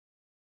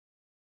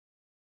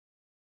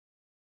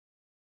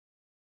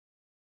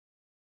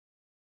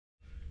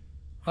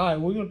Hi,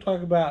 we're going to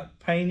talk about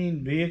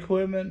painting bee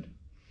equipment.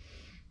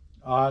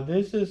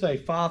 This is a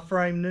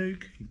 5-frame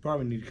nuke. You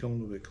probably need to come a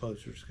little bit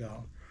closer,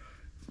 Scott.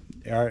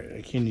 All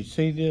right, can you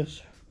see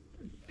this?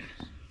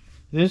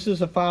 This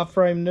is a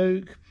 5-frame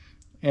nuke,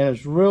 and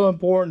it's real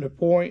important to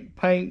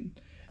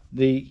paint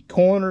the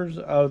corners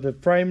of the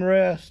frame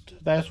rest.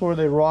 That's where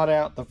they rot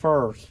out the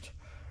first.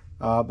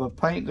 But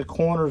paint the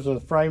corners of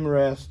the frame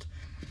rest.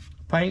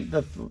 Paint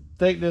the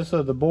thickness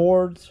of the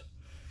boards,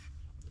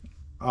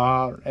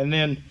 and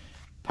then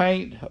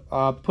paint.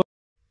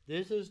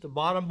 This is the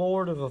bottom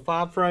board of a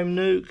 5-frame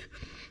nuke.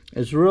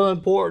 It's real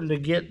important to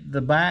get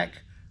the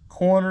back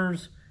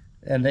corners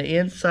and the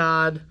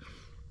inside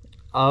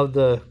of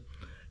the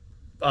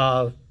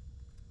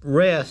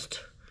rest,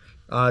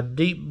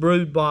 deep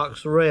brood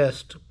box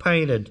rest,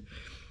 painted,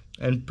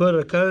 and put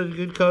a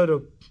good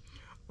coat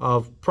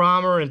of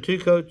primer and 2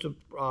 coats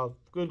of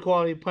good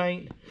quality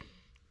paint.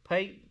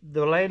 Paint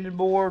the landing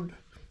board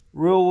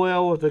real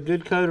well with a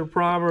good coat of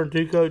primer and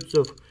 2 coats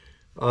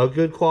of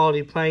good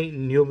quality paint,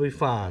 and you'll be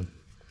fine.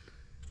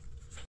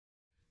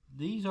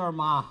 These are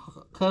my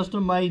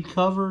custom made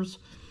covers.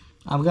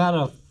 I've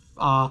got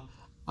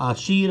a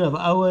sheet of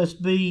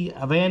OSB,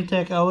 of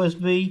Antec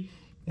OSB,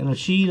 and a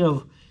sheet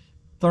of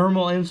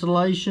thermal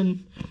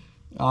insulation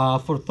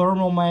for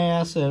thermal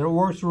mass, and it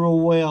works real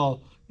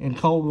well in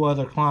cold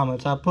weather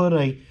climates. I put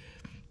a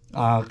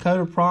coat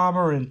of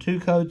primer and 2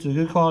 coats of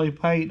good quality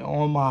paint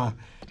on my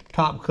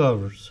top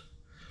covers.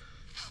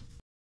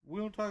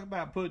 We'll talk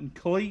about putting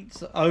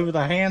cleats over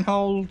the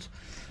handholds.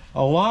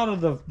 A lot of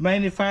the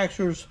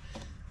manufacturers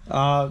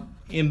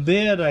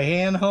embed a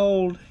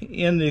handhold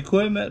in the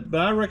equipment, but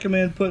I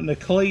recommend putting a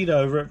cleat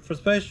over it,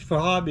 especially for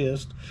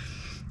hobbyists,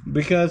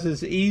 because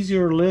it's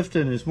easier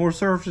lifting. It's more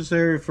surface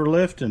area for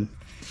lifting.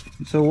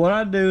 So what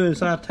I do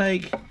is I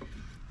take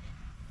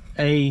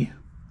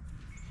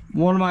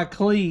one of my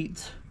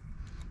cleats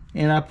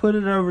and I put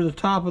it over the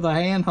top of the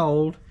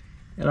handhold,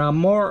 and I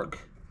mark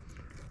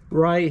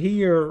right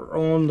here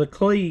on the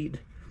cleat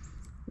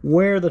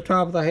where the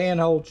top of the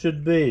handhold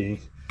should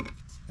be.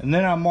 And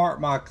then I mark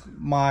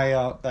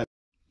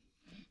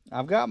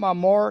I've got my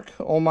mark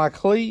on my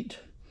cleat,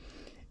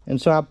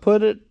 and so I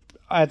put it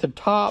at the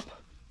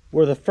top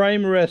where the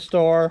frame rests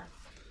are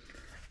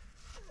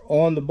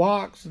on the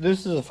box.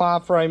 This is a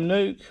 5-frame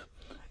nuke,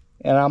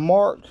 and I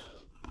marked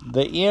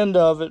the end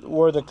of it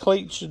where the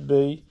cleat should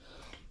be.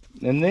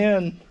 And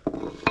then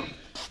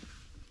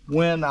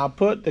when I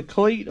put the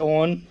cleat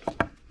on,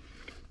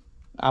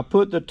 I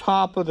put the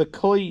top of the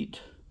cleat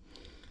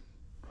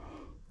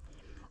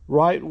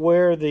right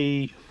where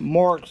the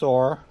marks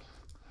are.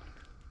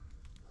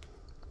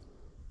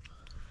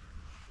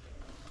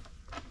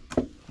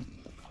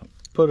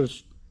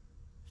 Put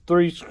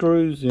 3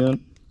 screws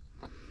in.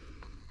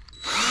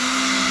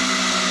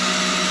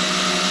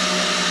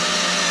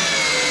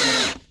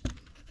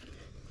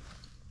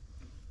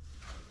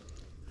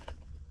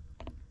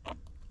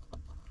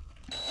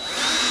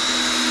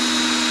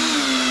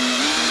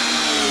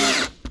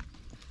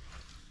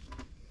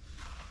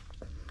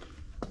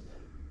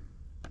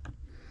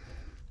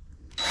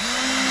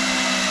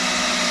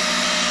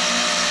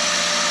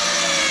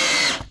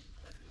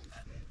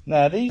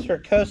 Now these are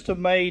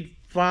custom made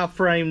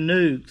 5-frame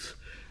nukes.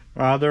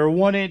 They're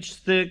 1 inch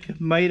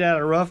thick, made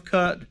out of rough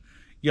cut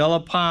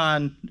yellow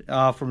pine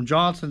from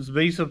Johnson's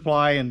Bee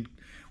Supply in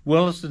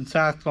Williston,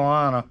 South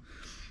Carolina.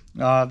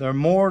 They're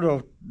more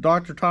to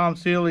Dr. Tom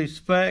Seeley's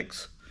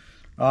specs,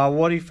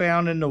 what he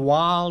found in the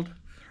wild,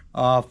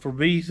 for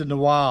bees in the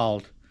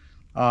wild.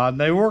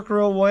 They work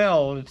real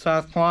well in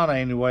South Carolina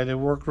anyway. They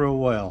work real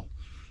well.